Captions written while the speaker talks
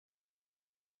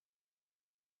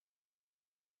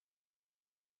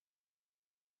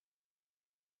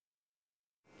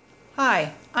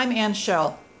Hi, I'm Ann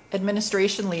Schell,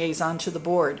 Administration Liaison to the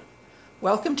Board.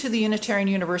 Welcome to the Unitarian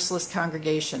Universalist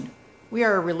Congregation. We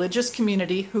are a religious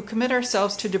community who commit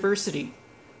ourselves to diversity.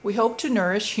 We hope to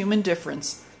nourish human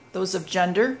difference, those of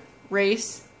gender,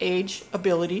 race, age,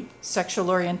 ability,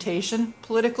 sexual orientation,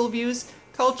 political views,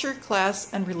 culture,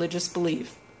 class, and religious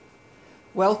belief.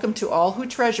 Welcome to all who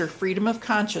treasure freedom of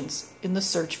conscience in the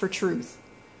search for truth.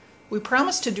 We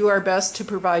promise to do our best to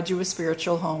provide you a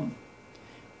spiritual home.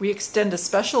 We extend a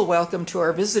special welcome to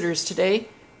our visitors today.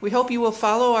 We hope you will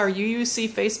follow our UUC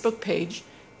Facebook page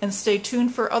and stay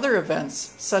tuned for other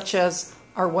events, such as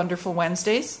our Wonderful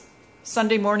Wednesdays,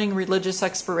 Sunday morning religious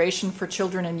exploration for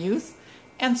children and youth,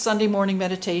 and Sunday morning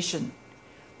meditation.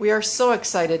 We are so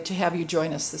excited to have you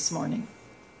join us this morning.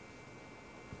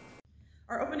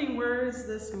 Our opening words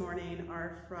this morning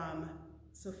are from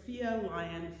Sophia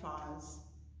Lyon Foz.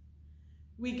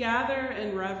 We gather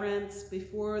in reverence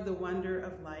before the wonder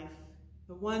of life,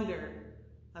 the wonder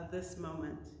of this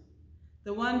moment,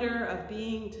 the wonder of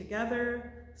being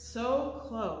together, so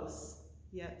close,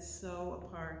 yet so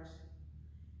apart.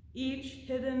 Each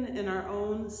hidden in our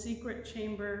own secret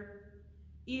chamber,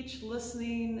 each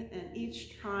listening and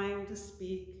each trying to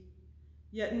speak,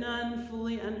 yet none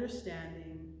fully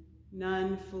understanding,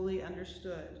 none fully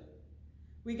understood.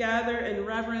 We gather in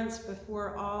reverence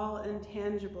before all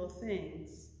intangible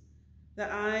things that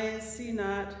eyes see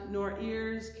not nor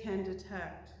ears can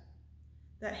detect,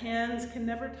 that hands can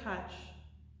never touch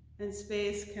and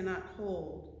space cannot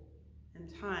hold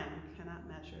and time cannot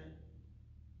measure.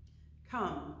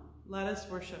 Come, let us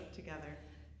worship together.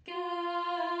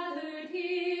 Gathered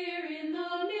here in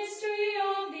the mystery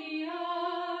of the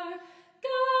hour,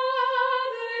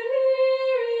 gathered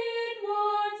here in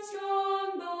one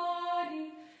strong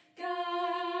body,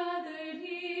 gathered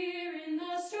here in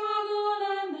the struggle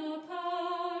and the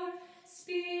power,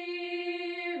 spirits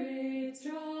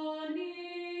draw near.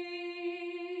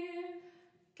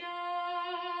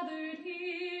 Gathered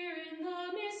here in the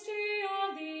mystery of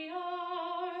the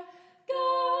hour,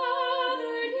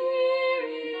 gathered here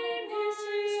in one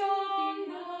strong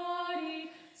body,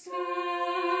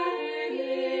 scattered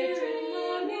here in the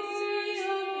mystery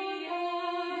of the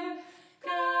hour,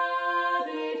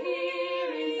 gathered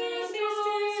here in the mystery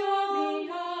of the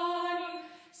body,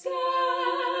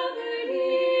 scattered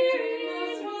here in the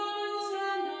struggles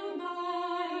and the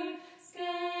body,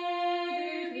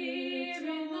 scattered here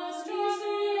in the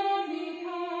struggle of the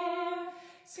power,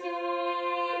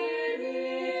 scattered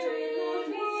here in the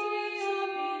mystery of the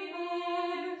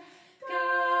hour,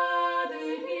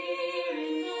 gathered here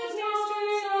in the mystery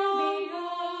of the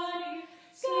body,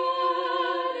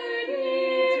 scattered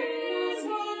here in the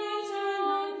struggles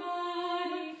and the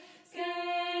body,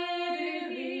 scattered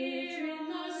here in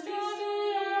the struggle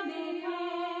of the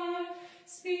power,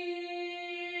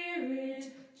 Spirit,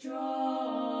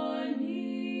 draw near.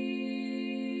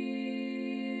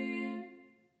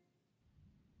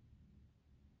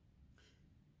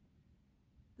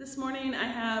 This morning I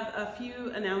have a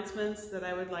few announcements that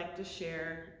I would like to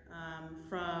share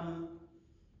from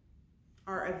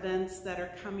our events that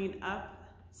are coming up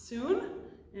soon,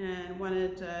 and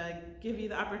wanted to give you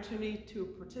the opportunity to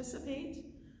participate.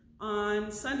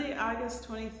 On Sunday, August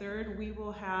 23rd, we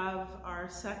will have our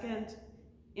second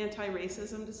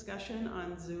anti-racism discussion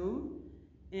on Zoom,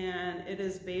 and it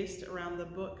is based around the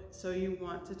book So You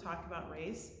Want to Talk About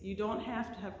Race. You don't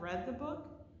have to have read the book,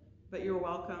 but you're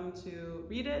welcome to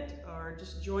read it or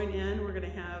just join in. We're going to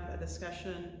have a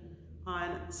discussion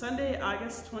on Sunday,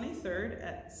 August 23rd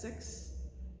at 6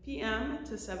 p.m.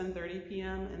 to 7:30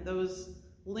 p.m. and those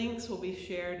links will be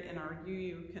shared in our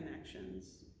UU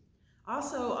Connections.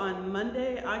 Also on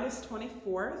Monday, August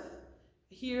 24th,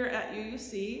 here at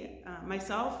UUC,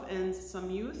 myself and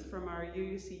some youth from our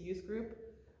UUC youth group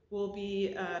will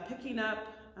be picking up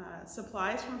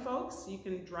supplies from folks. You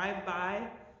can drive by,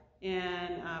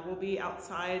 and we'll be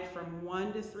outside from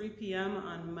 1 to 3 p.m.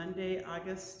 on Monday,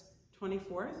 August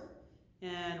 24th.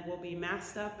 And we'll be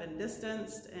masked up and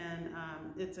distanced, and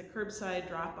it's a curbside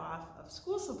drop-off of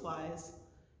school supplies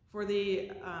for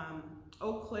the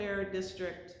Eau Claire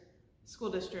School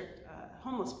District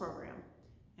homeless program.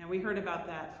 And we heard about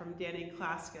that from Danny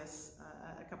Klaskis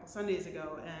a couple Sundays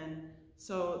ago. And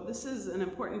so this is an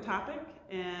important topic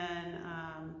and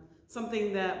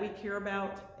something that we care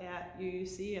about at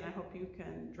UUC, and I hope you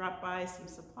can drop by some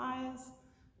supplies,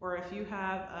 or if you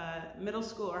have a middle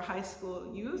school or high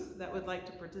school youth that would like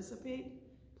to participate,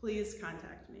 please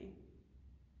contact me.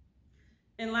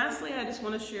 And lastly, I just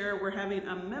want to share we're having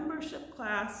a membership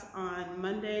class on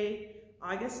Monday,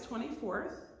 August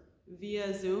 24th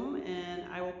via Zoom, and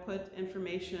I will put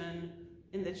information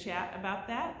in the chat about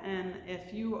that. And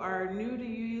if you are new to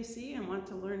UUC and want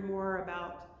to learn more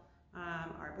about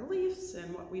our beliefs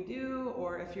and what we do,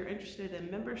 or if you're interested in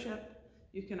membership,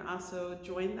 you can also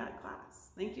join that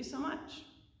class. Thank you so much.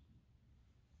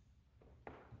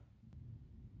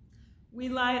 We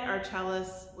light our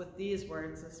chalice with these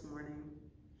words this morning.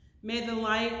 May the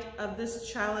light of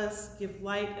this chalice give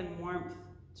light and warmth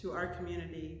to our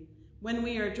community when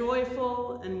we are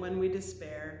joyful and when we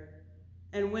despair,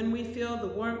 and when we feel the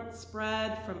warmth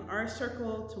spread from our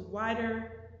circle to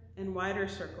wider and wider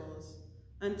circles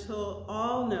until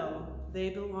all know they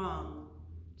belong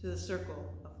to the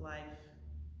circle of life.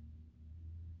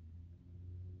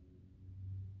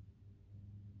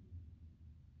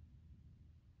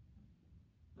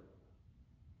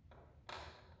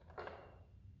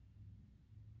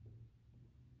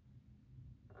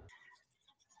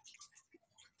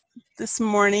 This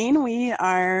morning we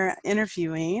are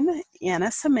interviewing Anna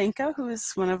Semenko, who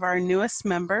is one of our newest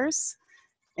members,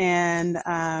 and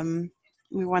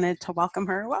we wanted to welcome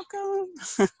her. Welcome!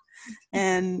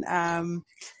 And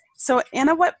so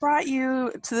Anna, what brought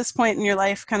you to this point in your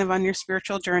life, kind of on your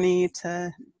spiritual journey,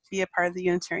 to be a part of the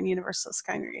Unitarian Universalist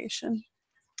congregation?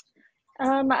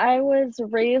 I was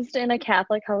raised in a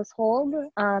Catholic household,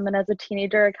 and as a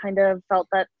teenager, I kind of felt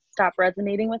that stopped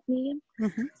resonating with me.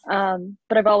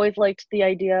 But I've always liked the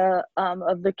idea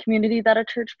of the community that a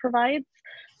church provides.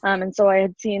 And so I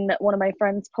had seen one of my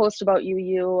friends post about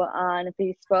UU on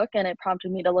Facebook, and it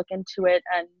prompted me to look into it.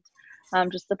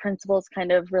 And just the principles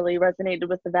kind of really resonated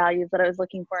with the values that I was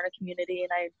looking for in a community,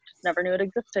 and I just never knew it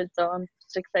existed. So I'm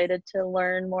just excited to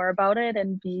learn more about it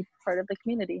and be part of the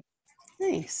community.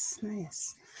 Nice,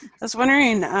 nice. I was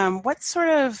wondering, what sort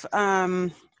of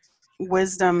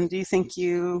wisdom do you think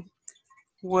you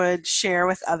would share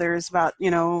with others about,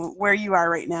 where you are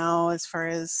right now as far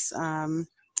as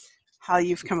how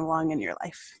you've come along in your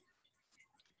life?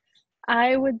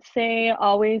 I would say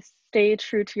always stay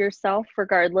true to yourself,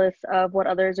 regardless of what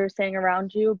others are saying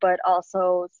around you, but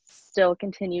also still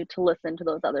continue to listen to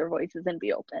those other voices and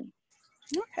be open.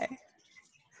 Okay.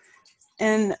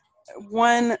 And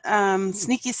one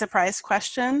sneaky surprise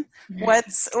question: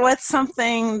 what's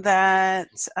something that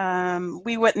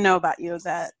we wouldn't know about you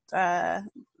that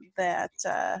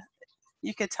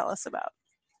you could tell us about?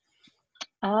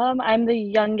 I'm the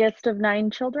youngest of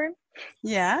 9 children.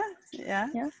 Yeah.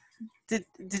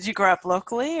 Did you grow up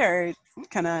locally or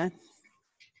kind of?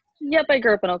 Yep, I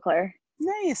grew up in Eau Claire.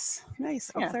 Nice.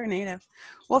 Eau Claire native.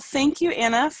 Well, thank you,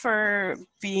 Anna, for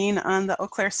being on the Eau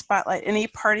Claire Spotlight. Any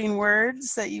parting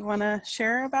words that you want to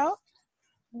share about?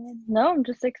 No, I'm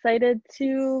just excited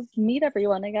to meet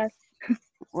everyone, I guess.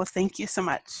 Well, thank you so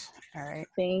much. All right.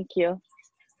 Thank you.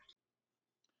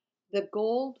 The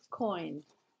Gold Coin,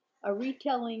 a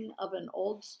retelling of an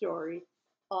old story,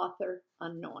 author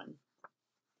unknown.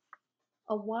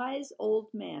 A wise old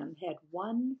man had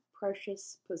one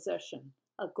precious possession,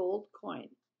 a gold coin.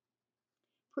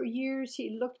 For years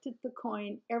he looked at the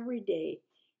coin every day,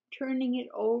 turning it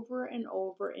over and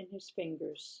over in his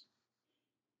fingers.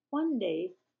 One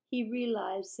day he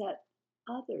realized that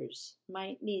others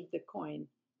might need the coin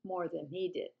more than he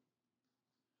did.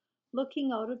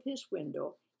 Looking out of his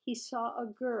window, he saw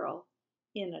a girl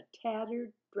in a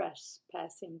tattered dress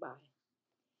passing by.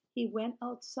 He went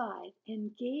outside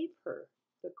and gave her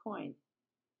the coin.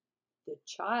 The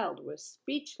child was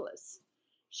speechless.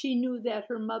 She knew that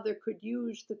her mother could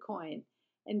use the coin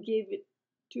and gave it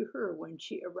to her when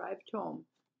she arrived home.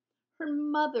 Her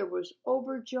mother was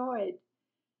overjoyed.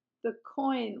 The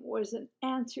coin was an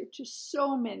answer to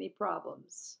so many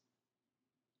problems.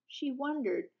 She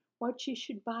wondered what she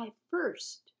should buy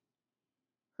first.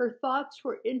 Her thoughts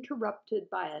were interrupted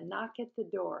by a knock at the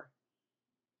door.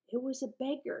 It was a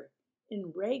beggar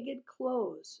in ragged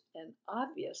clothes and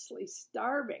obviously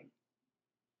starving.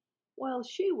 While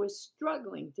she was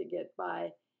struggling to get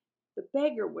by, the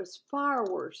beggar was far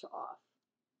worse off.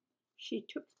 She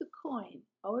took the coin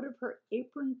out of her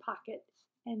apron pocket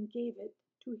and gave it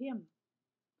to him.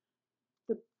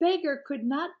 The beggar could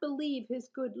not believe his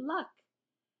good luck.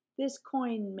 This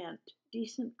coin meant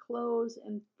decent clothes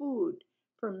and food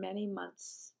for many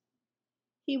months.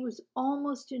 He was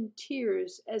almost in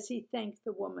tears as he thanked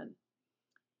the woman.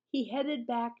 He headed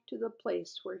back to the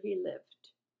place where he lived.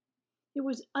 It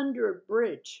was under a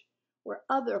bridge where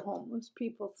other homeless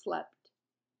people slept.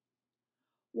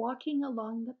 Walking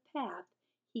along the path,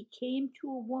 he came to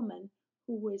a woman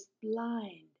who was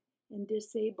blind and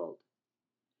disabled.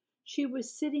 She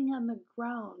was sitting on the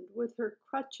ground with her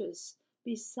crutches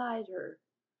beside her.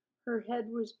 Her head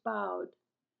was bowed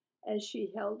as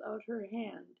she held out her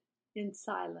hand in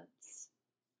silence.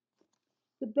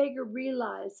 The beggar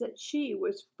realized that she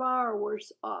was far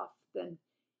worse off than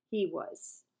he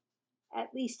was.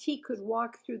 At least he could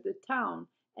walk through the town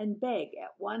and beg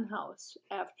at one house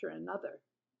after another.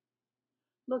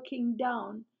 Looking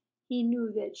down, he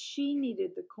knew that she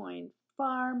needed the coin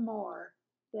far more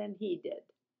than he did.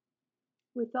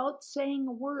 Without saying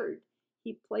a word,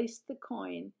 he placed the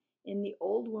coin in the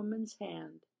old woman's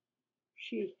hand.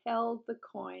 She held the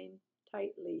coin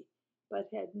tightly, but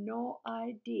had no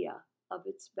idea of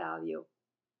its value.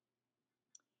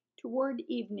 Toward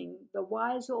evening, the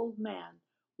wise old man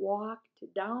walked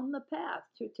down the path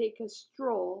to take a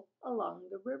stroll along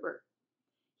the river.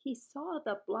 He saw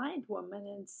the blind woman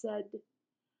and said,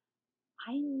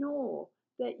 "I know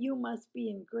that you must be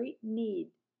in great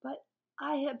need, but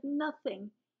I have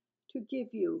nothing to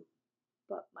give you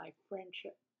but my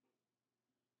friendship."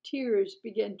 Tears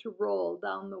began to roll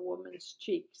down the woman's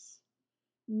cheeks.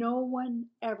 No one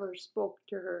ever spoke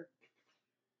to her.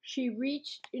 She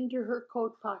reached into her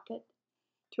coat pocket,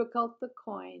 took out the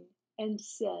coin, and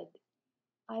said,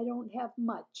 "I don't have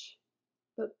much,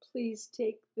 but please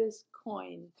take this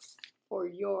coin for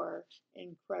your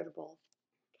incredible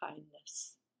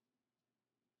kindness."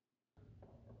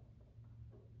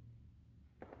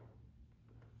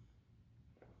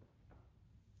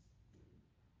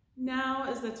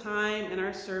 Now is the time in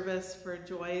our service for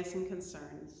joys and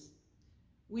concerns.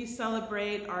 We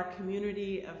celebrate our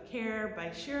community of care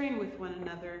by sharing with one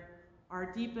another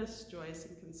our deepest joys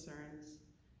and concerns.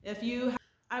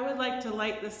 I would like to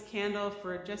light this candle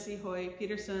for Jessie Hoy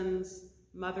Peterson's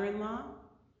mother-in-law.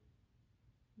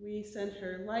 We send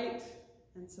her light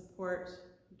and support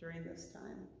during this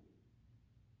time.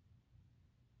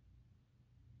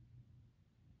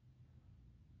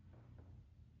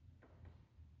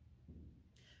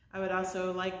 I would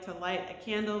also like to light a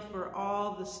candle for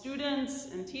all the students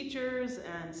and teachers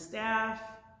and staff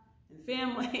and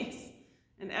families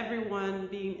and everyone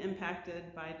being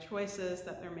impacted by choices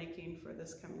that they're making for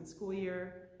this coming school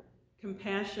year.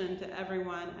 Compassion to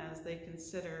everyone as they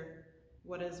consider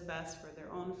what is best for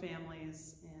their own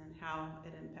families and how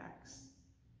it impacts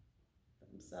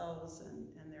themselves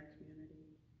and their community.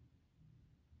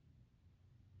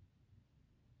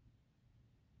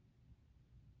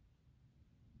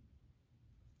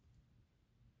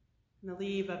 I'm going to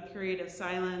leave a period of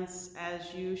silence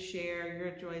as you share your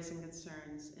joys and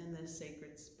concerns in this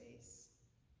sacred space.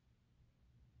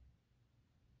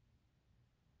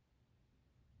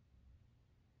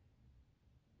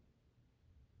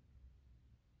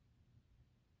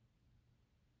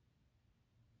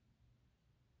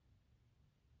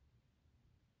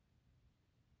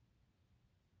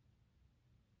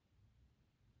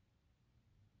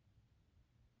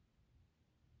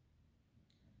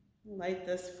 Light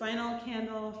this final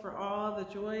candle for all the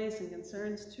joys and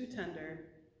concerns too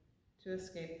tender to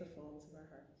escape the folds of our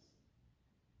hearts.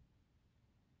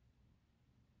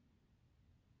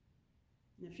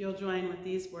 And if you'll join with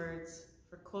these words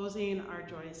for closing our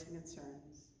joys and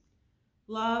concerns.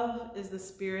 Love is the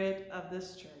spirit of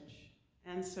this church,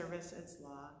 and service its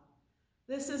law.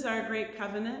 This is our great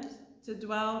covenant, to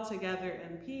dwell together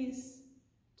in peace,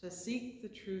 to seek the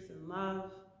truth in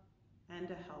love, and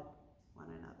to help one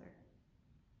another.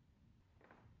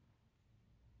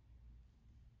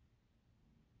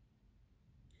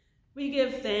 We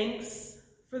give thanks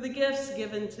for the gifts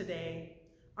given today,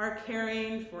 our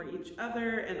caring for each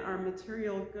other and our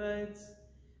material goods.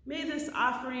 May this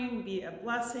offering be a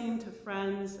blessing to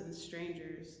friends and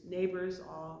strangers, neighbors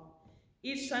all.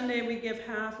 Each Sunday we give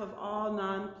half of all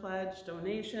non-pledge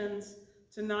donations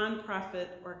to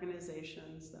nonprofit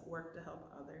organizations that work to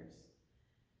help others.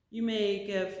 You may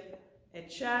give a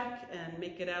check and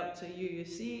make it out to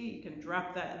UUC. You can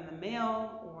drop that in the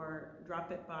mail or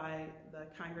drop it by the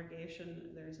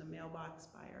congregation. There's a mailbox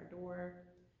by our door.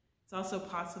 It's also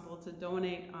possible to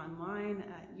donate online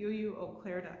at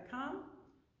uueauclair.com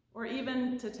or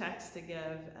even to text to give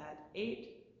at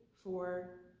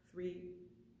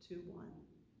 84321.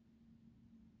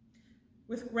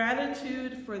 With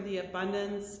gratitude for the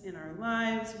abundance in our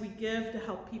lives, we give to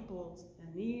help people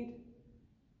in need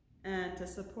and to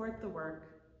support the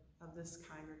work of this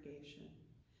congregation.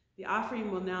 The offering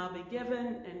will now be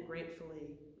given and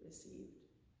gratefully received.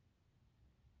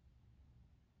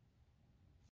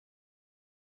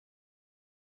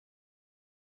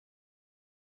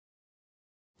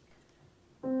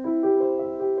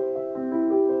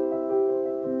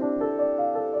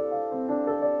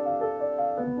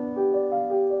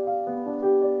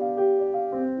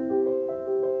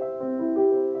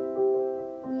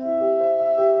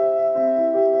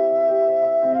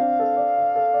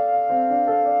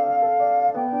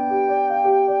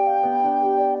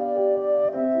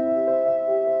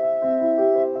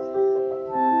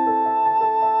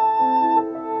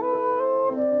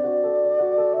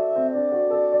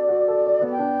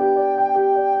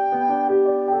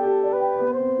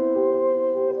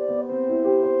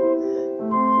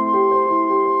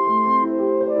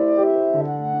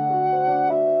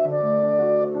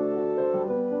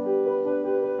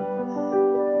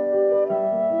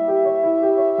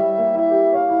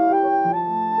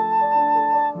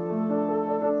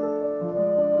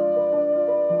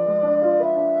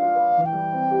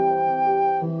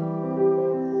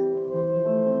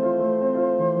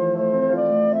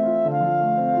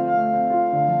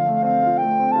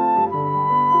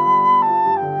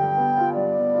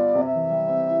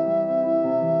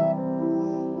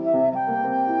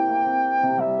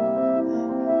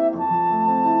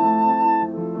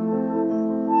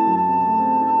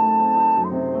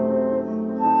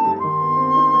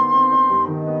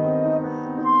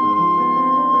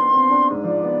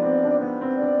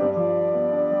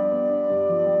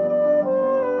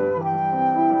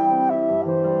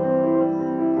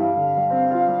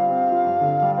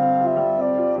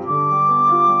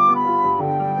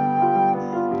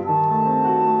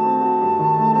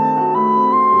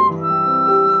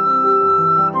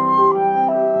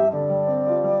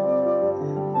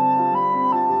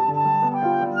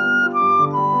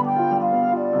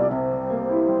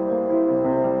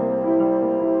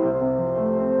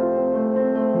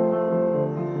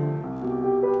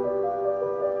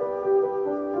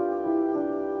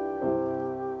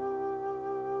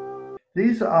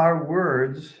 These are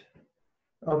words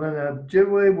of an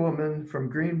Ojibwe woman from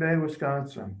Green Bay,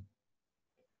 Wisconsin.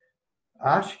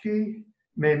 Ashki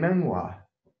Memenwa,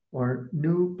 or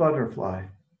new butterfly.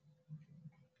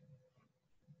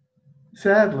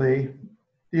 Sadly,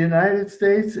 the United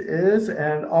States is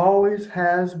and always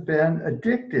has been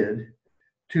addicted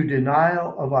to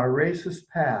denial of our racist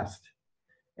past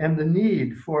and the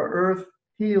need for earth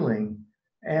healing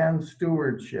and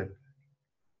stewardship.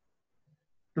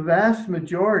 The vast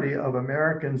majority of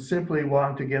Americans simply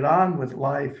want to get on with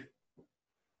life,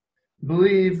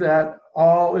 believe that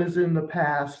all is in the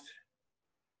past,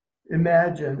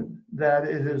 imagine that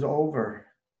it is over,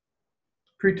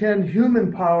 pretend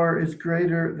human power is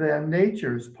greater than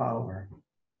nature's power,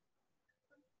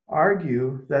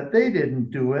 argue that they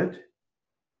didn't do it,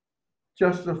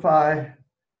 justify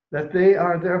that they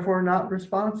are therefore not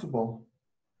responsible.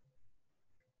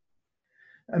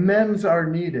 Amends are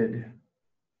needed.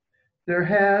 There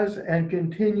has and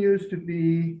continues to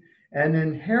be an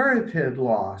inherited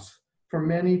loss for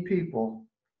many people.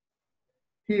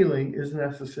 Healing is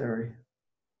necessary.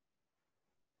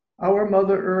 Our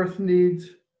Mother Earth needs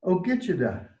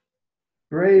Ogichida,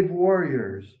 brave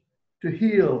warriors, to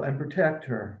heal and protect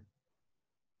her.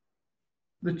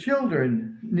 The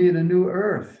children need a new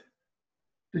earth.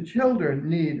 The children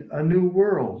need a new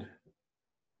world.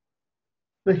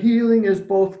 The healing is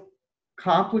both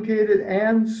complicated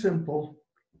and simple.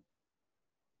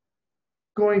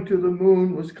 Going to the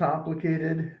moon was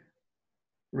complicated.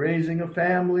 Raising a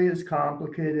family is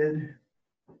complicated.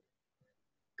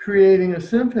 Creating a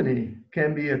symphony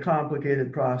can be a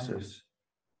complicated process.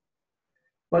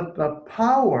 But the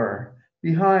power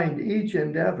behind each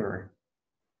endeavor,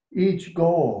 each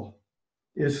goal,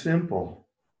 is simple.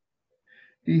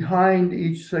 Behind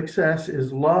each success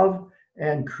is love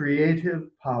and creative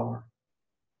power.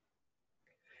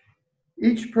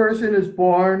 Each person is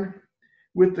born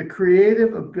with the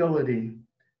creative ability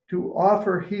to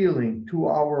offer healing to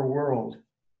our world.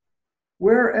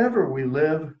 Wherever we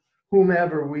live,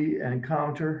 whomever we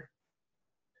encounter.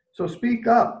 So speak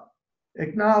up,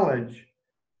 acknowledge,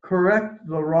 correct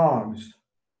the wrongs,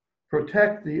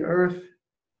 protect the earth,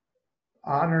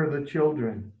 honor the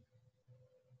children.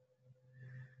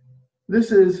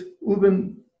 This is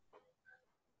Ubinuchi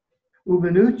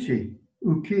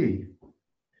Uki.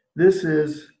 This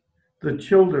is the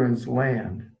children's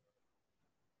land.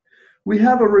 We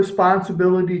have a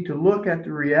responsibility to look at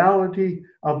the reality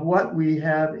of what we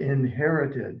have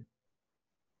inherited.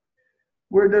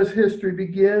 Where does history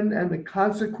begin and the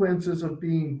consequences of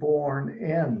being born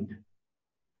end?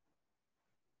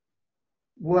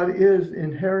 What is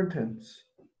inheritance?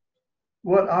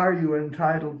 What are you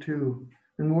entitled to?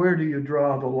 And where do you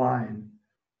draw the line?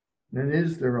 And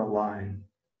is there a line?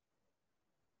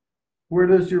 Where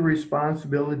does your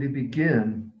responsibility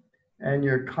begin and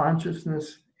your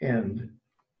consciousness end?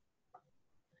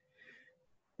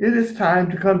 It is time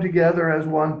to come together as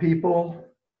one people,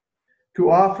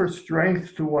 to offer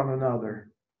strength to one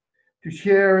another, to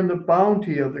share in the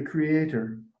bounty of the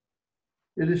Creator.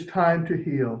 It is time to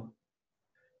heal.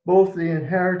 Both the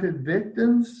inherited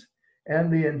victims and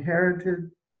the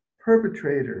inherited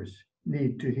perpetrators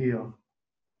need to heal.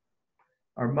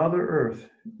 Our Mother Earth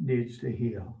needs to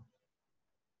heal.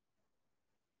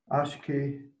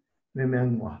 Ashke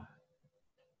Memenwa.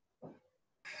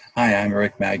 Hi, I'm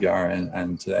Rick Magyar,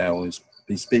 and today I will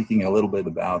be speaking a little bit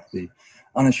about the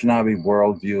Anishinaabe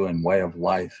worldview and way of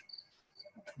life.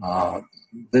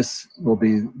 This will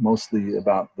be mostly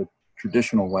about the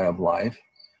traditional way of life,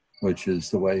 which is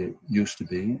the way it used to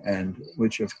be, and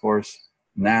which, of course,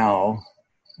 now,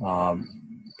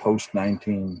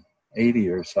 post-1980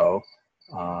 or so,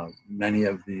 many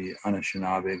of the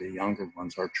Anishinaabe, the younger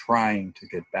ones, are trying to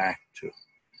get back to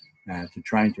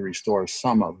trying to restore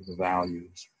some of the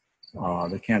values.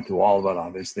 They can't do all of it,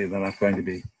 obviously. They're not going to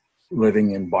be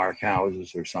living in bark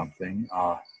houses or something.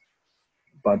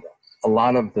 But a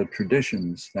lot of the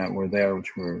traditions that were there,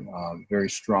 which were very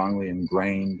strongly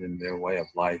ingrained in their way of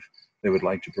life, they would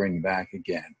like to bring back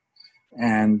again.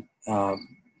 And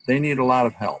they need a lot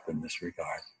of help in this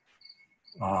regard.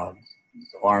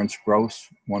 Lawrence Gross,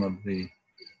 one of the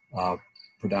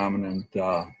predominant,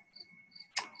 it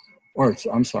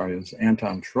was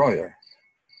Anton Troyer,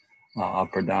 a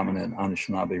predominant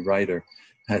Anishinaabe writer,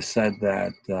 has said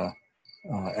that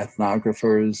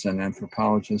ethnographers and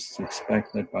anthropologists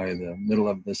expect that by the middle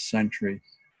of this century,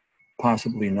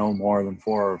 possibly no more than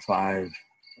 4 or 5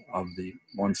 of the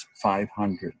once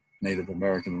 500 Native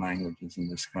American languages in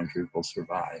this country will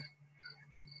survive.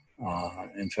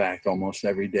 In fact, almost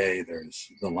every day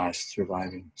there's the last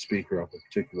surviving speaker of a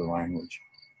particular language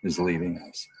is leaving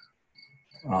us.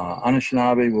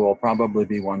 Anishinaabe will probably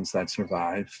be ones that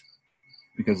survive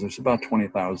because there's about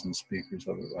 20,000 speakers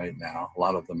of it right now, a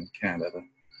lot of them in Canada.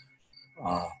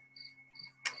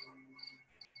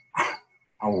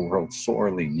 Our world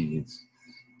sorely needs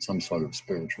some sort of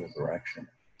spiritual direction.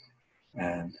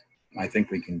 And I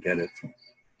think we can get it from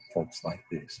folks like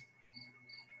these.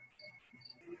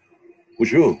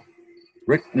 Bonjour,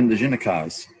 Rick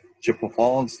Nindajinakas, Chippewa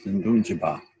Falls,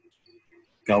 Nindunjiba,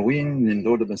 Gawin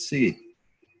Nindodabasi,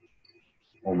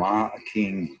 Oma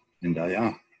Aking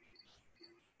Nindaya,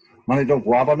 Manidog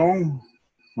Wabanong,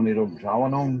 Manidog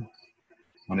Jawanong,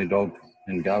 Manidog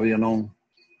Ngavianong,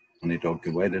 Manidog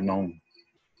Gawedanong,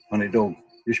 Manidog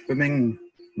Ishpeming,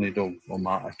 Manidog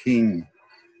Oma Aking,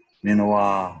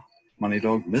 Ninoa,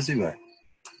 Manidog Miziwe,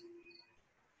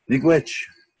 Nigwich,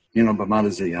 Nino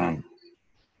Bamadazian,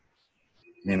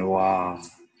 Ninoa,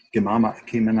 Gimama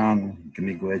Kimanan,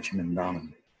 Gimigwech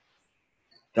Mindaman,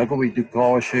 Dagowi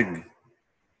Dukawashig,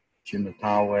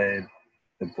 Chinatawe,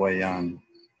 the Boyan,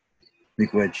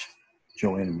 Miigwech,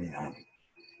 Joinamian.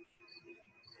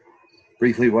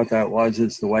 Briefly, what that was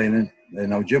is the way an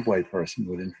Ojibwe person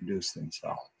would introduce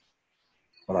themselves.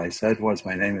 What I said was,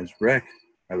 my name is Rick,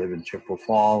 I live in Chippewa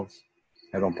Falls.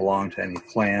 I don't belong to any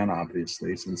clan,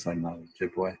 obviously, since I'm not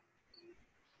Ojibwe.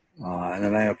 And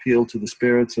then I appeal to the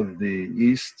spirits of the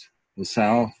east, the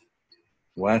south,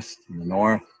 west, and the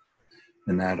north,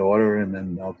 in that order, and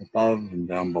then up above and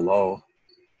down below.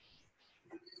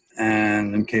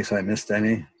 And in case I missed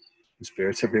any, the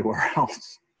spirits everywhere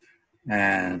else.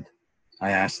 And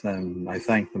I asked them, I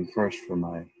thanked them first for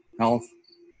my health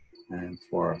and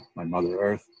for my Mother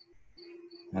Earth.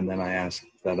 And then I asked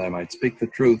that I might speak the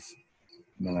truth.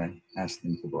 And then I asked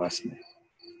them to bless me.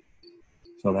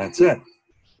 So that's it.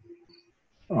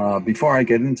 Before I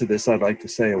get into this, I'd like to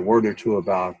say a word or two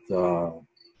about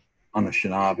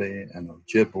Anishinaabe and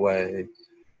Ojibwe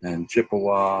and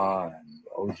Chippewa and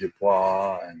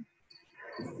Ojibwa, and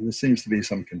there seems to be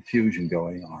some confusion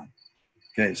going on.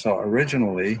 Okay, so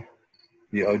originally,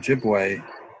 the Ojibwe,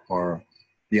 or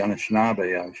the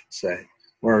Anishinaabe, I should say,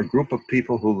 were a group of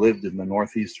people who lived in the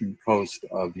northeastern coast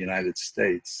of the United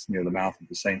States near the mouth of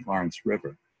the St. Lawrence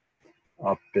River,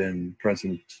 up in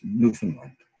present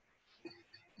Newfoundland.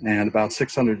 And about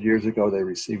 600 years ago, they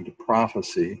received a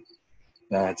prophecy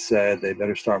that said they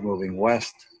better start moving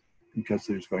west because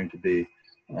there's going to be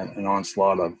an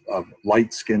onslaught of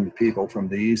light-skinned people from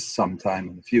the east sometime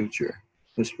in the future.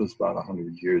 This was about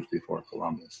 100 years before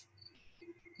Columbus.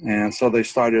 And so they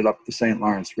started up the St.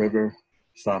 Lawrence River,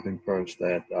 stopping first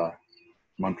at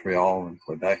Montreal and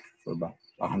Quebec for about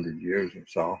 100 years or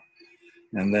so.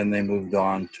 And then they moved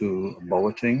on to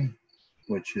Boating,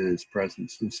 which is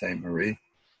present Sault Ste. Marie.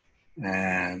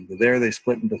 And there they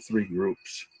split into three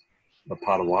groups: the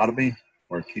Potawatomi,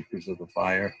 or Keepers of the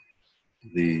Fire,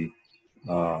 the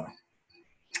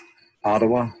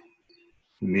Ottawa,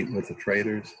 who meet with the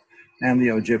traders, and the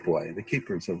Ojibwe, the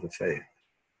Keepers of the Faith.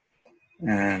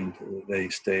 And they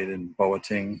stayed in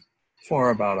Boating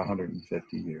for about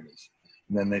 150 years.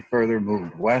 And then they further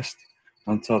moved west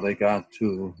until they got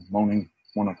to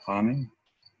Monacani,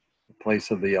 the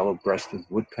place of the yellow-breasted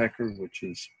woodpecker, which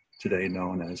is today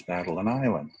known as Madeline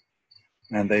Island.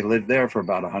 And they lived there for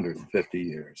about 150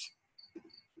 years.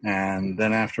 And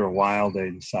then after a while,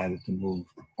 they decided to move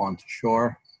onto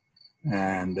shore,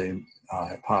 and they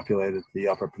populated the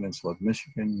upper peninsula of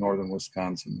Michigan, northern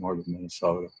Wisconsin, northern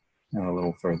Minnesota, and a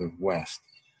little further west.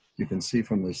 You can see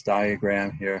from this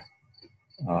diagram here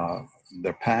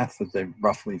their path that they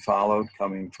roughly followed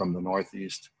coming from the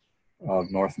northeast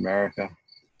of North America.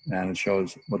 And it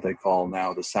shows what they call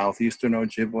now the southeastern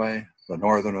Ojibwe, the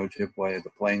northern Ojibwe, the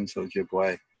plains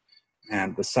Ojibwe,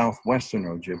 and the southwestern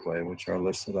Ojibwe, which are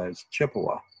listed as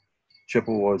Chippewa.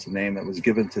 Chippewa is a name that was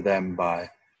given to them by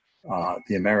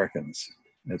the Americans.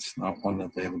 It's not one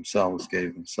that they themselves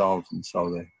gave themselves, and so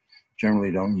they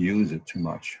generally don't use it too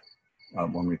much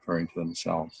when referring to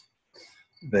themselves.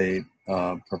 They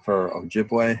prefer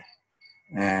Ojibwe,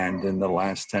 and in the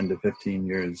last 10 to 15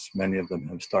 years, many of them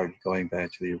have started going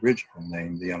back to the original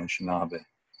name, the Anishinaabe,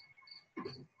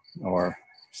 or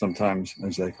sometimes,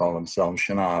 as they call themselves,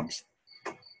 Shinabs,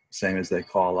 same as they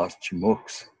call us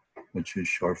Chimuks, which is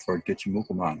short for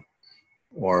Gichimukuman,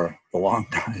 or the Long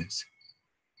Knives.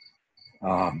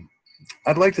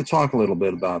 I'd like to talk a little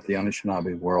bit about the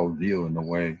Anishinaabe worldview and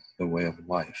the way of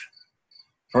life.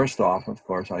 First off, of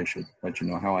course, I should let you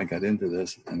know how I got into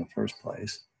this in the first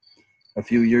place. A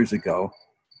few years ago,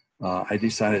 I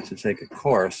decided to take a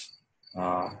course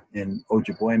in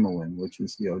Ojibwe-Mowin, which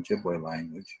is the Ojibwe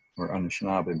language, or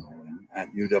Anishinaabe-Mowin,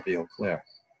 at UW-Eau Claire.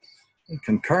 And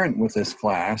concurrent with this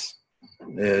class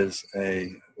is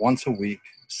a once-a-week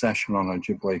session on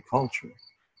Ojibwe culture.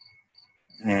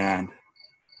 And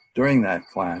during that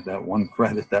class, that one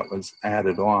credit that was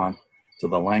added on to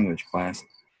the language class,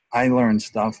 I learned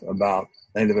stuff about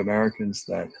Native Americans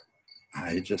that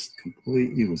I just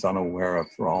completely was unaware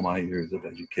of for all my years of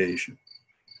education.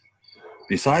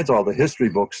 Besides all the history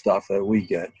book stuff that we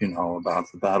get, you know, about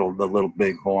the Battle of the Little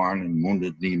Bighorn and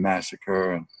Wounded Knee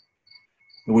Massacre, and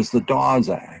it was the Dawes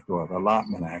Act, or the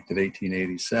Allotment Act of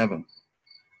 1887,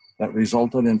 that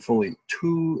resulted in fully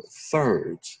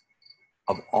 2/3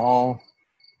 of all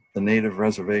the native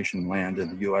reservation land in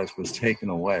the U.S. was taken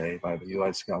away by the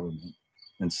U.S. government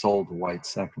and sold to white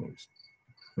settlers,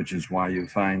 which is why you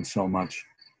find so much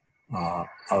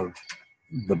of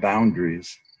the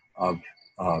boundaries of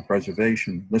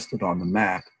reservation listed on the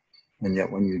map, and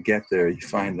yet when you get there, you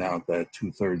find out that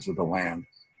 2/3 of the land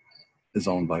is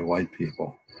owned by white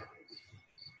people.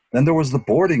 Then there was the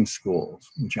boarding schools,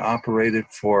 which operated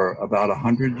for about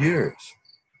 100 years.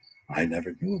 I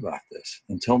never knew about this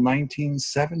until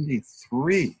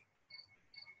 1973,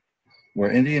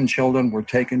 where Indian children were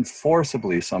taken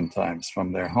forcibly sometimes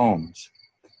from their homes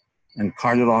and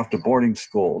carted off to boarding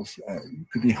schools.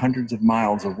 Could be hundreds of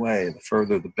miles away, the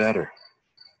further the better,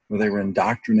 where they were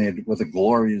indoctrinated with the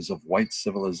glories of white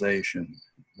civilization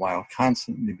while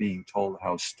constantly being told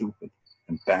how stupid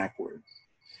and backward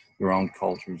their own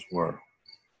cultures were.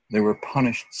 They were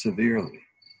punished severely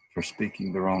for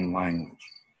speaking their own language.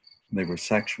 They were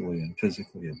sexually and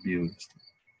physically abused.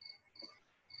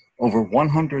 Over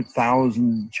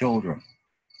 100,000 children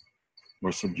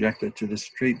were subjected to this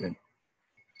treatment,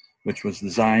 which was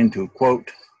designed to,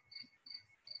 quote,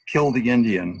 kill the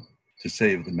Indian to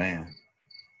save the man.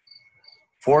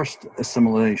 Forced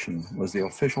assimilation was the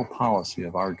official policy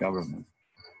of our government.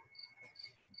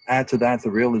 Add to that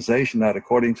the realization that,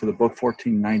 according to the book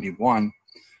 1491,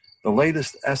 the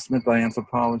latest estimate by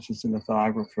anthropologists and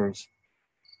ethnographers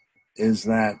is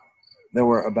that there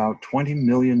were about 20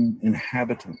 million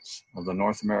inhabitants of the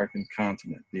North American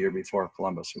continent the year before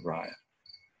Columbus arrived.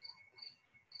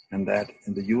 And that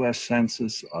in the US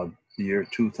Census of the year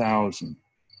 2000,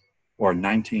 or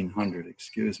 1900,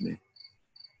 excuse me,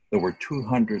 there were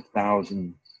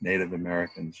 200,000 Native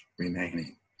Americans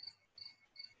remaining.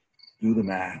 Do the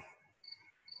math.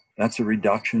 That's a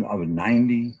reduction of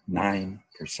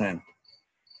 99%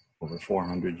 over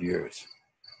 400 years.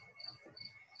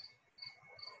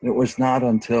 It was not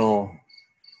until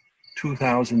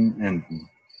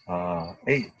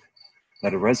 2008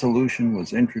 that a resolution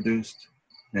was introduced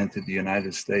into the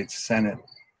United States Senate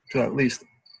to at least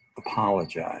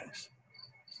apologize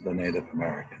to the Native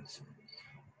Americans.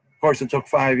 Of course, it took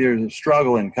 5 years of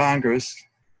struggle in Congress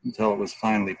until it was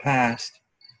finally passed.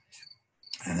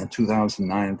 And in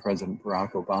 2009, President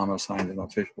Barack Obama signed an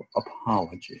official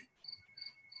apology.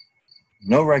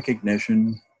 No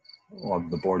recognition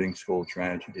of the boarding school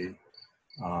tragedy.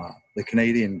 The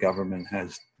Canadian government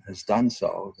has done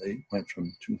so. They went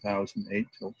from 2008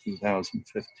 till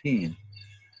 2015.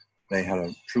 They had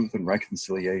a Truth and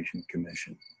Reconciliation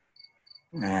Commission.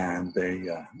 And they,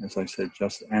 as I said,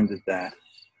 just ended that.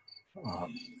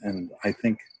 And I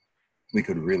think we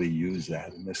could really use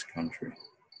that in this country.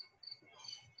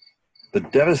 The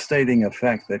devastating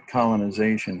effect that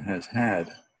colonization has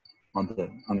had on the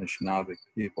Anishinaabeg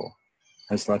people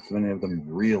has left many of them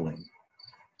reeling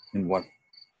in what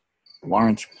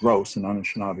Lawrence Gross, an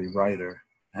Anishinaabe writer,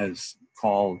 has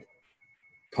called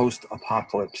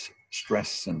post-apocalypse stress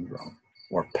syndrome,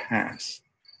 or PASS.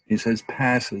 He says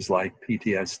PASS is like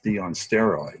PTSD on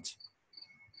steroids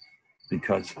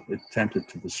because it attempted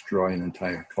to destroy an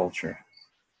entire culture.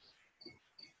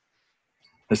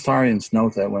 Historians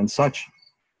note that when such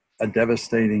a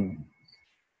devastating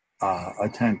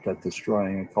attempt at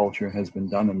destroying a culture has been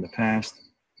done in the past,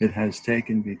 it has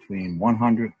taken between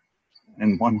 100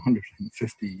 and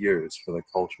 150 years for the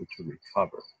culture to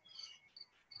recover,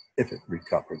 if it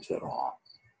recovers at all.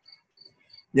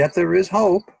 Yet there is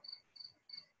hope.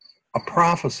 A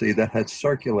prophecy that had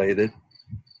circulated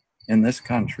in this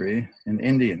country, in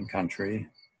Indian country,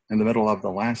 in the middle of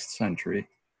the last century,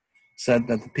 said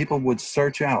that the people would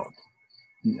search out,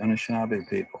 the Anishinaabe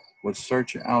people would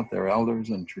search out their elders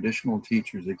and traditional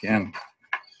teachers again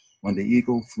when the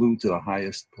eagle flew to the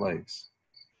highest place.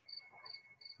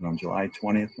 And on July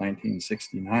 20th,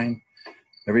 1969,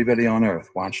 everybody on Earth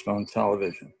watched on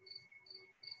television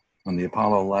when the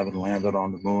Apollo 11 landed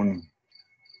on the moon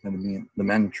and the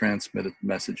men transmitted the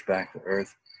message back to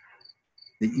Earth.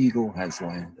 The eagle has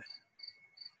landed.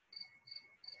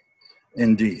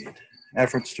 Indeed,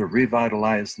 efforts to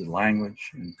revitalize the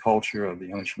language and culture of the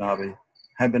Anishinaabe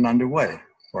have been underway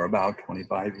for about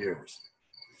 25 years.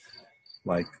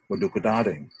 like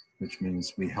Wadukadaring, which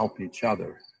means we help each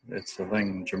other. It's a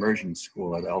language immersion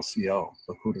school at LCO,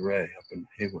 Lakudare, up in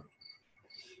Hayward.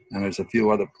 And there's a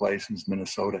few other places.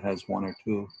 Minnesota has one or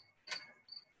two.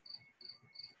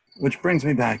 Which brings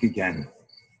me back again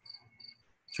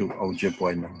to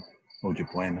Ojibwe, or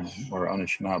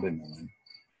Anishinaabeg.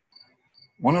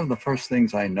 One of the first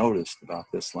things I noticed about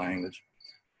this language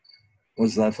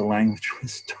was that the language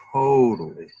was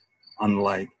totally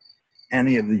unlike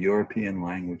any of the European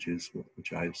languages with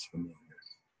which I was familiar.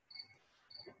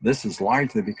 This is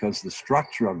largely because the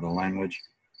structure of the language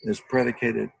is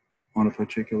predicated on a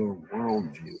particular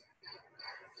worldview.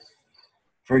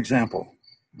 For example,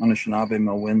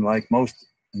 Anishinaabeg, like most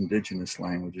indigenous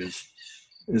languages,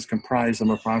 is comprised of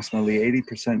approximately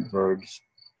 80% verbs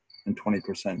and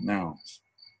 20% nouns,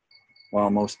 while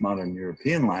most modern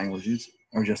European languages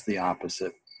are just the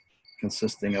opposite,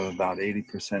 consisting of about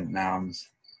 80% nouns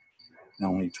and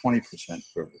only 20%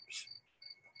 verbs.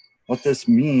 What this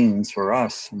means for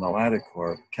us in the latter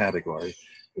category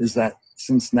is that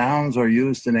since nouns are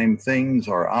used to name things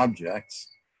or objects,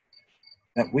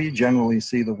 that we generally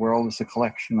see the world as a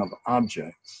collection of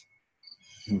objects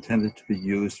intended to be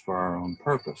used for our own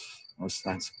purpose,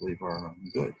 ostensibly for our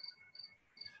own good.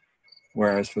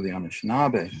 Whereas for the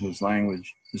Anishinaabe, whose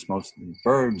language is mostly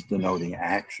verbs denoting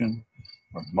action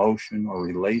or motion or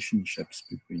relationships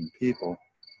between people,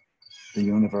 the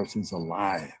universe is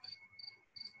alive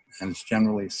and is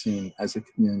generally seen as a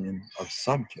communion of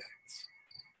subjects,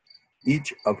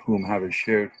 each of whom have a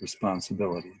shared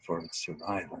responsibility for its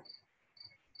survival.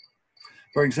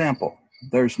 For example,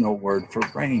 there's no word for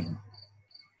rain.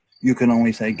 You can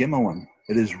only say Gimmelin,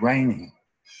 it is raining,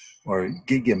 or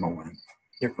Gigimmelin,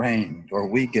 it rained, or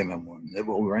we Gimmelin, it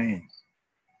will rain,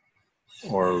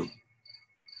 or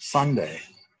Sunday,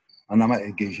 Anama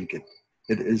Egijikit,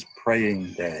 it is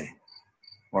praying day,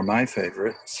 or my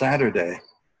favorite, Saturday,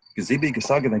 Gazibi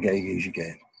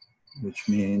Gasaganagegijike, which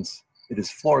means it is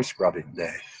floor scrubbing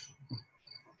day.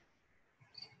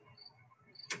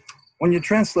 When you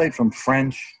translate from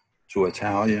French to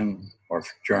Italian or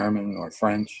German or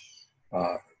French,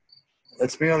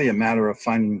 it's merely a matter of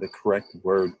finding the correct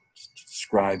word to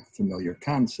describe familiar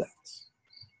concepts.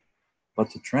 But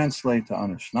to translate to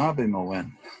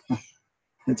Anishinaabe,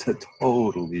 it's a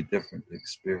totally different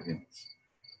experience.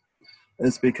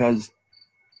 It's because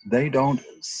they don't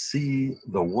see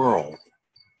the world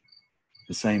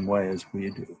the same way as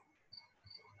we do.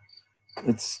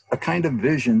 It's a kind of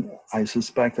vision, I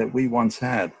suspect, that we once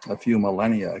had a few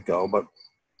millennia ago, but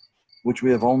which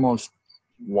we have almost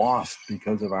lost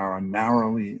because of our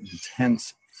narrowly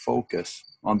intense focus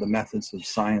on the methods of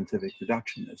scientific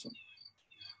reductionism,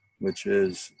 which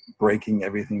is breaking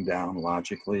everything down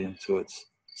logically into its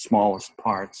smallest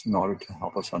parts in order to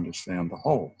help us understand the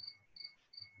whole.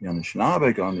 The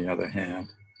Anishinaabeg, on the other hand,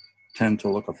 tend to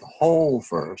look at the whole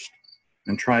first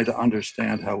and try to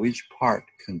understand how each part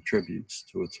contributes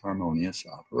to its harmonious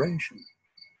operation.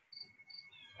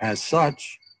 As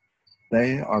such,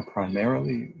 they are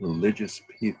primarily religious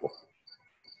people.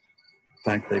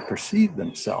 In fact, they perceive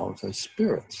themselves as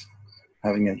spirits,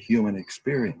 having a human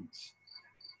experience.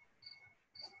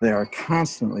 They are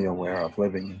constantly aware of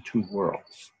living in two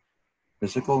worlds,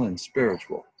 physical and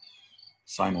spiritual,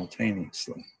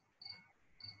 simultaneously.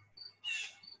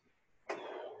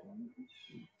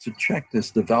 To check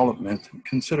this development,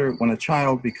 consider when a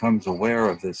child becomes aware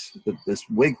of this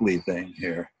wiggly thing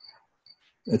here,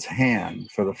 its hand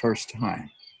for the first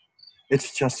time.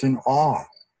 It's just in awe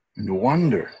and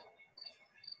wonder.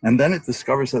 And then it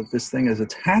discovers that this thing is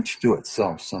attached to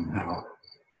itself somehow.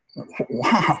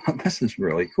 Wow, this is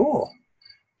really cool.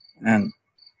 And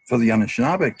for the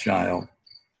Anishinaabeg child,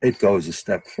 it goes a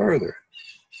step further.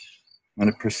 When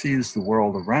it perceives the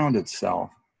world around itself,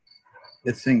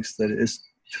 it thinks that it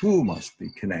too must be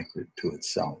connected to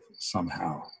itself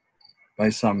somehow, by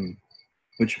some,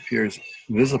 which appears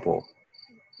visible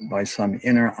by some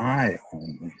inner eye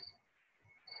only.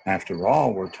 After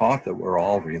all, we're taught that we're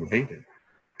all related.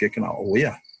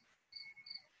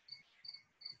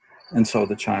 And so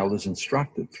the child is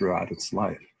instructed throughout its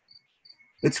life.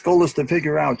 Its goal is to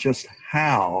figure out just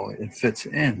how it fits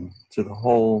in to the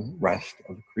whole rest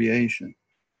of creation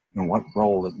and what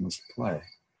role it must play.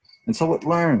 And so it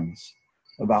learns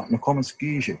about Nokomis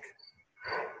Gijik,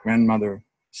 grandmother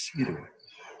cedar,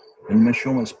 and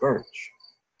Mishumas birch,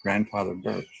 grandfather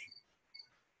birch.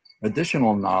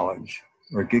 Additional knowledge,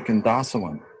 or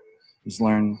Gikandasawan, is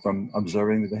learned from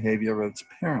observing the behavior of its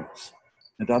parents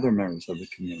and other members of the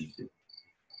community.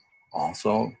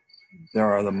 Also,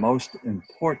 there are the most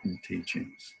important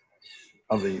teachings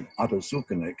of the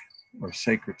Atazukanik, or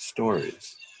sacred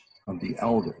stories, of the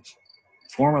elders,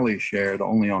 formerly shared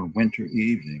only on winter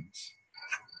evenings,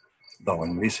 though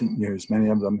in recent years many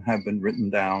of them have been written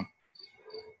down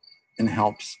in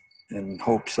hopes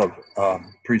of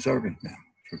preserving them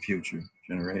for future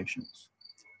generations.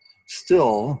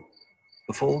 Still,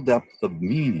 the full depth of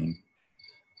meaning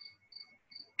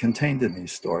contained in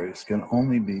these stories can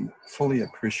only be fully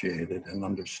appreciated and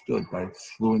understood by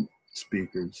fluent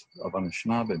speakers of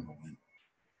Anishinaabeg.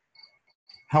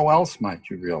 How else might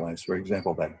you realize, for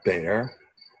example, that bear,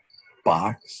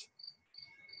 box,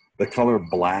 the color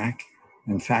black,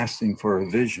 and fasting for a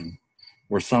vision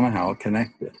were somehow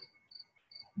connected?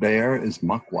 Bear is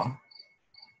Mukwa,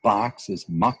 box is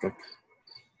Mukuk,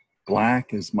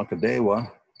 black is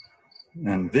Mukadewa,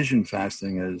 and vision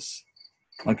fasting is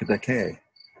Mukadeke.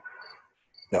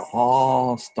 They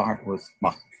all start with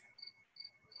Muk.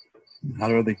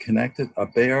 How are they connected? A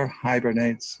bear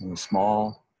hibernates in a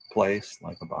small place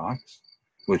like a box,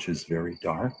 which is very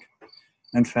dark,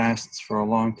 and fasts for a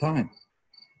long time,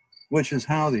 which is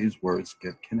how these words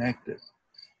get connected.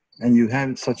 And you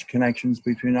have such connections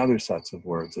between other sets of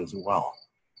words as well,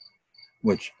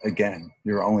 which again,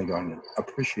 you're only going to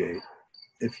appreciate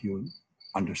if you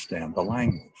understand the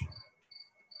language.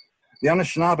 The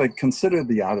Anishinaabeg considered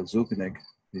the Atazukanik,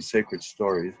 these sacred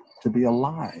stories, to be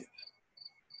alive,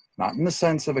 not in the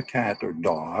sense of a cat or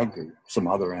dog or some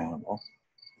other animal,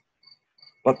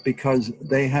 but because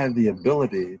they had the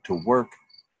ability to work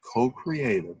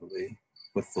co-creatively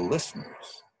with the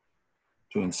listeners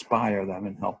to inspire them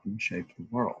and help them shape the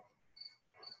world.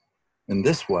 In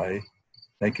this way,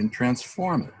 they can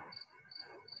transform it.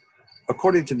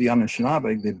 According to the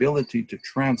Anishinaabeg, the ability to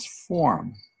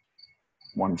transform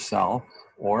oneself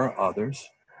or others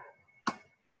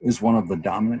is one of the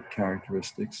dominant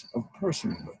characteristics of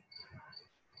personhood.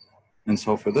 And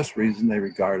so for this reason, they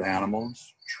regard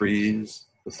animals, trees,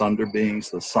 the thunder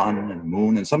beings, the sun and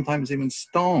moon, and sometimes even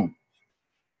stones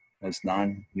as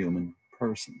non-human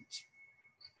persons,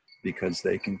 because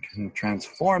they can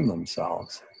transform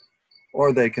themselves,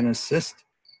 or they can assist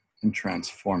in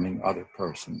transforming other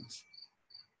persons.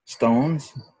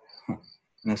 Stones,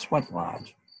 in a sweat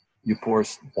lodge, you pour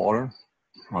water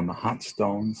on the hot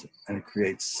stones and it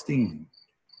creates steam,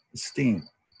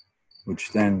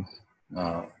 which then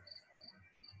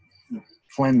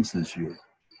cleanses you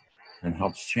and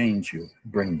helps change you,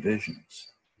 bring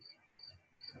visions.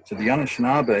 To the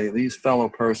Anishinaabe, these fellow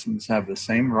persons have the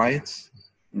same rights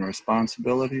and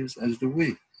responsibilities as do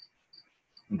we.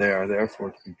 They are therefore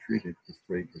to be treated with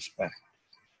great respect.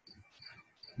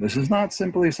 This is not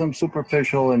simply some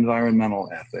superficial environmental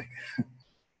ethic.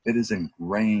 It is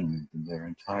ingrained in their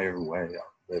entire way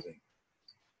of living.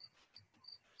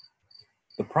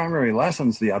 The primary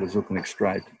lessons the Atazukanik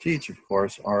strive to teach, of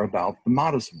course, are about the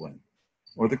madaswin,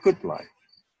 or the good life,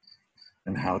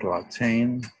 and how to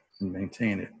obtain and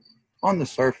maintain it. On the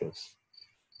surface,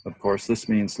 of course, this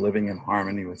means living in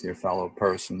harmony with your fellow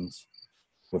persons,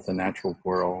 with the natural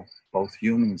world, both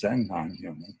humans and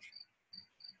non-humans,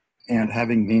 and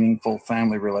having meaningful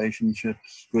family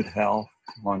relationships, good health,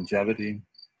 longevity.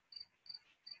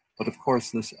 But of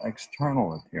course, this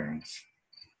external appearance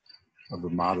of the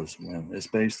madaswin is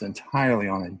based entirely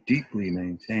on a deeply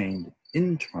maintained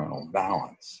internal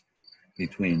balance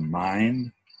between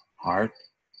mind, heart,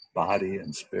 body,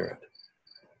 and spirit.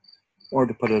 Or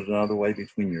to put it another way,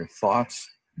 between your thoughts,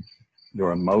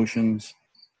 your emotions,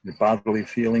 your bodily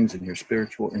feelings, and your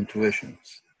spiritual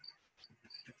intuitions.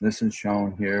 This is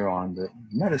shown here on the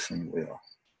medicine wheel,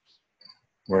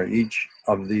 where each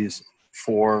of these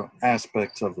four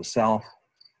aspects of the self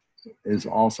is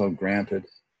also granted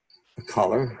a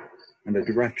color and a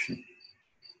direction.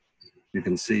 You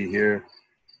can see here,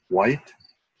 white,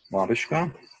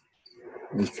 Wabishka,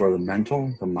 is for the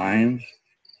mental, the mind.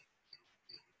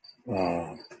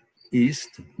 East,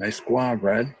 Mesqua,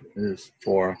 red, is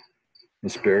for the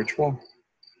spiritual.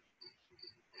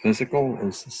 Physical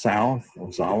is south,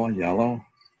 Ozawa, yellow.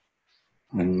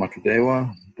 And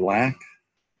Makadewa, black,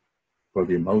 for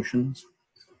the emotions.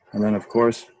 And then, of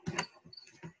course,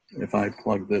 if I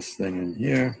plug this thing in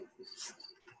here,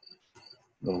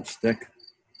 little stick,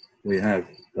 we have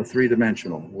a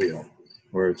three-dimensional wheel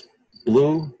where it's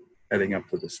blue heading up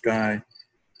to the sky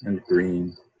and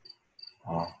green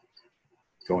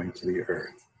going to the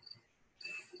earth.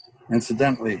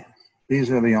 Incidentally,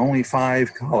 these are the only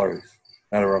 5 colors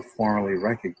that are formally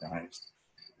recognized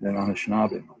in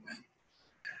Anishinaabe.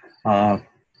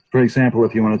 For example,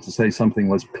 if you wanted to say something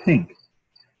was pink,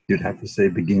 you'd have to say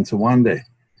Beginsawande,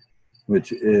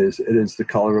 which is the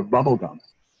color of bubblegum.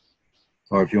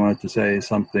 Or if you wanted to say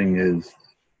something is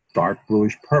dark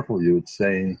bluish purple, you would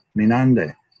say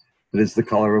Minande. It is the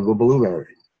color of a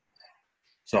blueberry.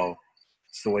 So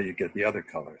It's the way you get the other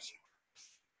colors.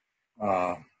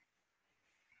 To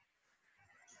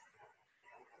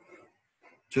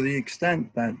the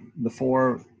extent that the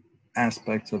four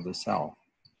aspects of the self,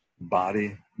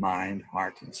 body, mind,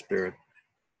 heart, and spirit,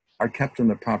 are kept in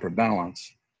the proper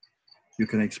balance, you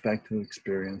can expect to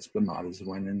experience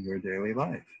B'madazwin in your daily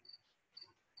life.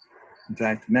 In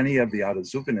fact, many of the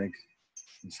Atazuganig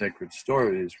sacred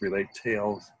stories relate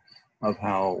tales of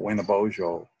how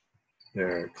Wenebojo,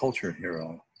 their culture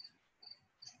hero,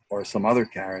 or some other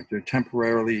character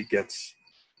temporarily gets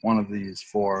one of these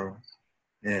four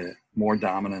more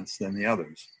dominance than the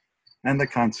others, and the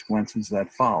consequences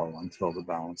that follow until the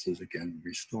balance is again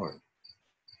restored.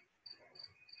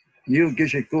 Yu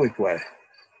Gijikuikwe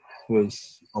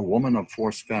was a woman of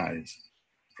four skies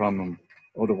from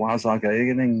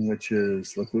Odawazagaeganing, which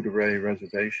is Lakudere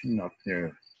Reservation up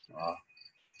near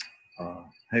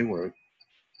Hayward,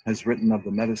 has written of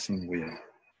the medicine wheel.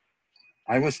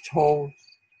 I was told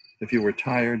if you were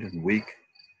tired and weak,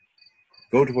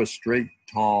 go to a straight,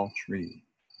 tall tree.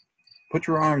 Put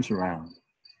your arms around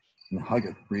and hug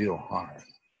it real hard.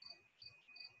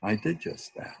 I did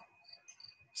just that.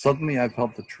 Suddenly I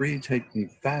felt the tree take me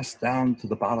fast down to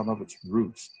the bottom of its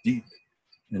roots, deep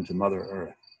into Mother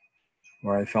Earth,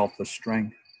 where I felt the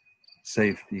strength,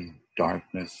 safety,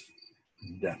 darkness,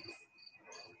 and depth.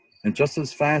 And just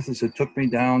as fast as it took me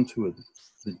down to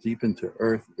the deep into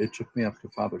Earth, it took me up to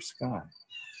Father Sky,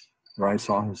 where I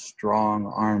saw his strong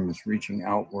arms reaching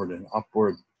outward and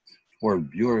upward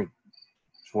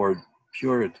toward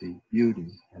purity, beauty,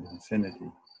 and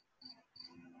infinity.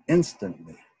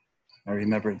 Instantly, I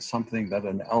remembered something that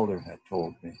an elder had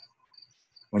told me.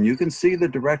 When you can see the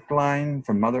direct line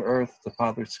from Mother Earth to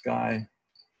Father Sky,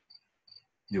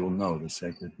 you will know the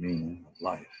sacred meaning of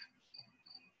life.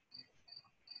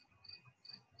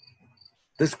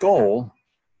 This goal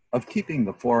of keeping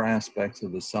the four aspects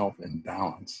of the self in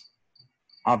balance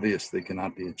obviously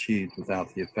cannot be achieved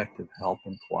without the effective help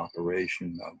and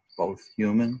cooperation of both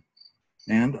human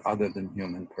and other than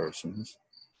human persons,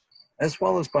 as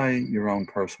well as by your own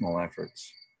personal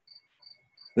efforts.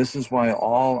 This is why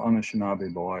all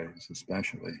Anishinaabe boys,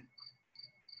 especially,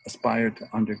 aspire to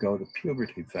undergo the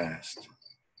puberty fast,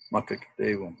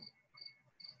 Makakdewum,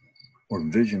 or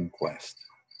vision quest.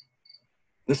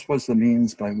 This was the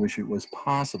means by which it was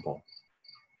possible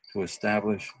to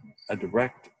establish a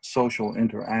direct social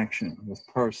interaction with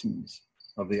persons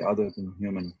of the other than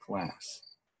human class,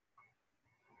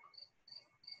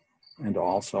 and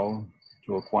also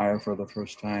to acquire for the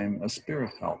first time a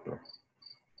spirit helper.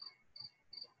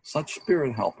 Such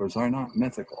spirit helpers are not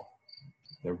mythical,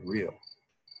 they're real.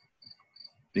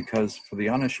 Because for the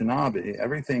Anishinaabe,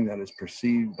 everything that is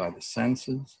perceived by the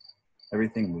senses,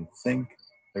 everything we think,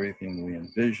 everything we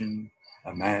envision,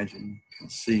 imagine,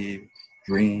 conceive,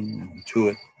 dream, and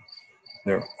intuit,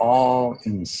 they're all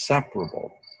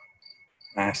inseparable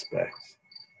aspects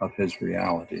of his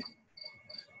reality.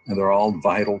 And they're all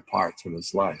vital parts of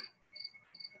his life.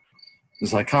 The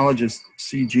psychologist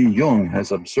C.G. Jung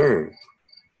has observed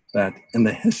that in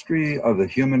the history of the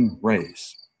human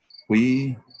race,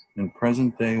 we in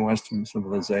present-day Western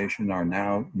civilization are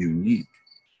now unique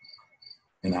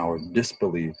in our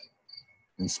disbelief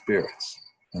in spirits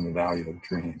and the value of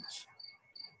dreams.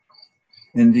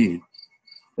 Indeed,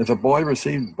 if a boy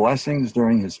received blessings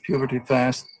during his puberty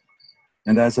fast,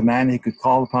 and as a man he could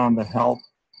call upon the help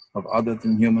of other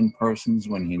than human persons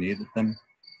when he needed them,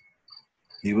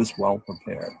 he was well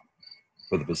prepared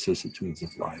for the vicissitudes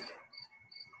of life.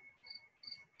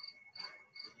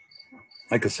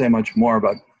 I could say much more,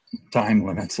 but time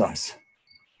limits us.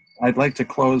 I'd like to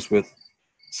close with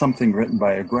something written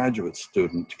by a graduate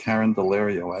student, Karen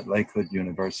Delario at Lakewood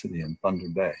University in Thunder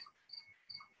Bay.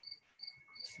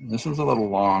 This is a little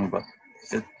long, but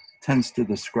it tends to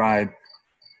describe,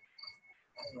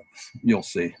 you'll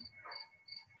see.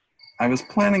 I was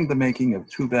planning the making of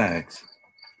 2 bags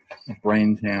of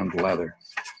brain-tanned leather,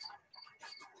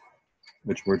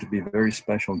 which were to be very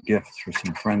special gifts for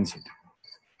some friends.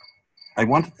 I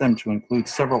wanted them to include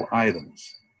several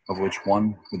items, of which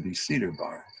one would be cedar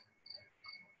bark.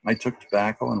 I took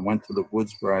tobacco and went to the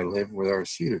woods where I live, where there are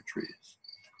cedar trees.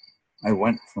 I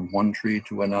went from one tree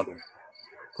to another,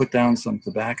 put down some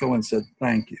tobacco and said,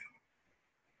 "Thank you."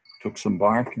 Took some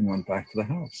bark and went back to the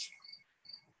house.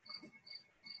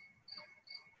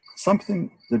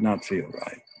 Something did not feel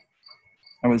right.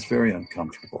 I was very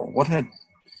uncomfortable. What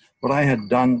I had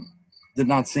done did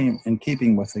not seem in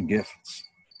keeping with the gifts,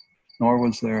 nor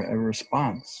was there a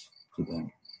response to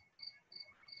them.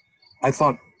 I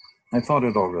thought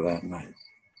it over that night.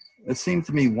 It seemed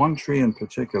to me one tree in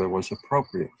particular was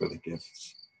appropriate for the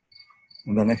gifts.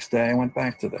 And the next day I went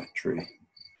back to that tree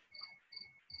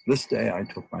This day I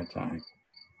took my time.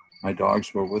 My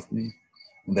dogs were with me,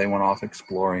 and they went off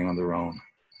exploring on their own.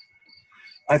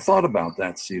 I thought about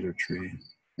that cedar tree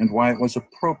and why it was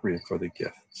appropriate for the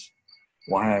gifts,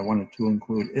 why I wanted to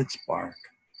include its bark.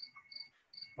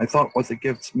 I thought what the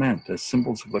gifts meant as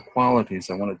symbols of the qualities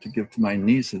I wanted to give to my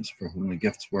nieces for whom the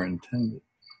gifts were intended.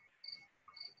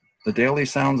 The daily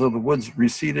sounds of the woods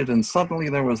receded, and suddenly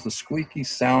there was the squeaky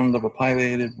sound of a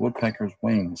pileated woodpecker's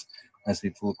wings as he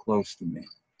flew close to me.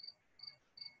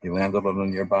 He landed on a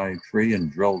nearby tree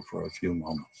and drilled for a few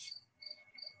moments.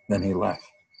 Then he left.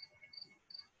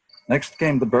 Next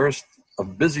came the burst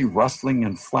of busy rustling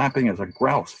and flapping as a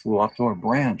grouse flew up to a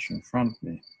branch in front of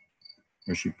me,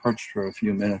 where she perched for a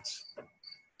few minutes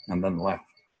and then left.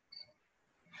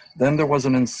 Then there was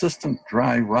an insistent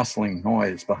dry rustling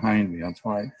noise behind me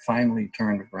until I finally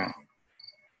turned around.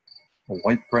 A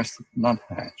white-breasted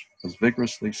nuthatch was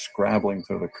vigorously scrabbling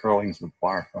through the curlings of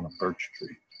bark on a birch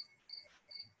tree.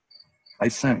 I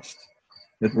sensed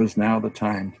it was now the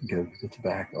time to give the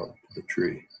tobacco to the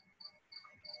tree.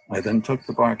 I then took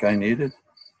the bark I needed,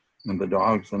 and the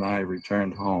dogs and I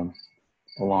returned home,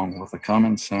 along with the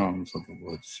common sounds of the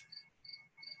woods.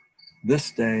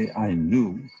 This day I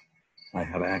knew I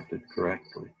had acted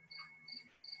correctly.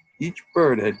 Each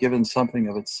bird had given something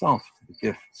of itself to the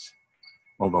gifts,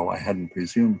 although I hadn't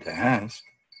presumed to ask.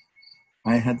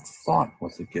 I had thought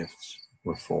what the gifts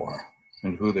were for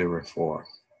and who they were for.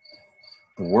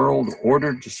 The world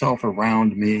ordered itself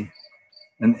around me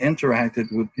and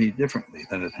interacted with me differently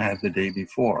than it had the day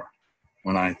before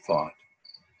when I thought,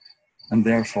 and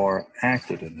therefore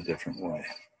acted in a different way.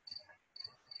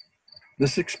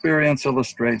 This experience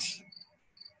illustrates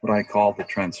what I call the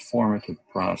transformative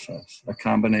process, a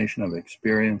combination of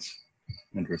experience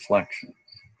and reflection.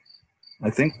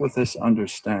 I think with this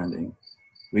understanding,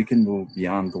 we can move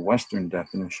beyond the Western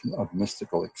definition of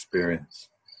mystical experience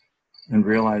and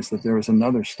realize that there is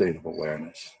another state of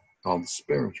awareness called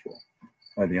spiritual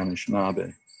by the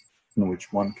Anishinaabeg, in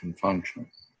which one can function.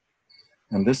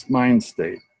 And this mind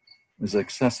state is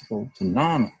accessible to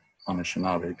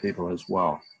non-Anishinaabeg people as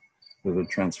well, with a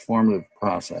transformative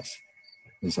process,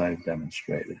 as I've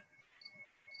demonstrated.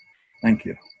 Thank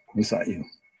you. Is that you?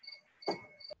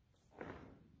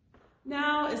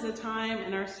 Now is the time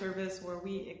in our service where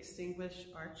we extinguish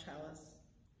our chalice.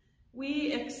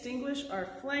 We extinguish our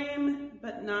flame,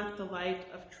 but not the light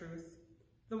of truth,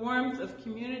 the warmth of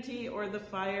community, or the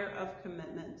fire of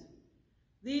commitment.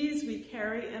 These we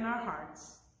carry in our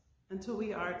hearts until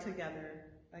we are together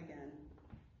again.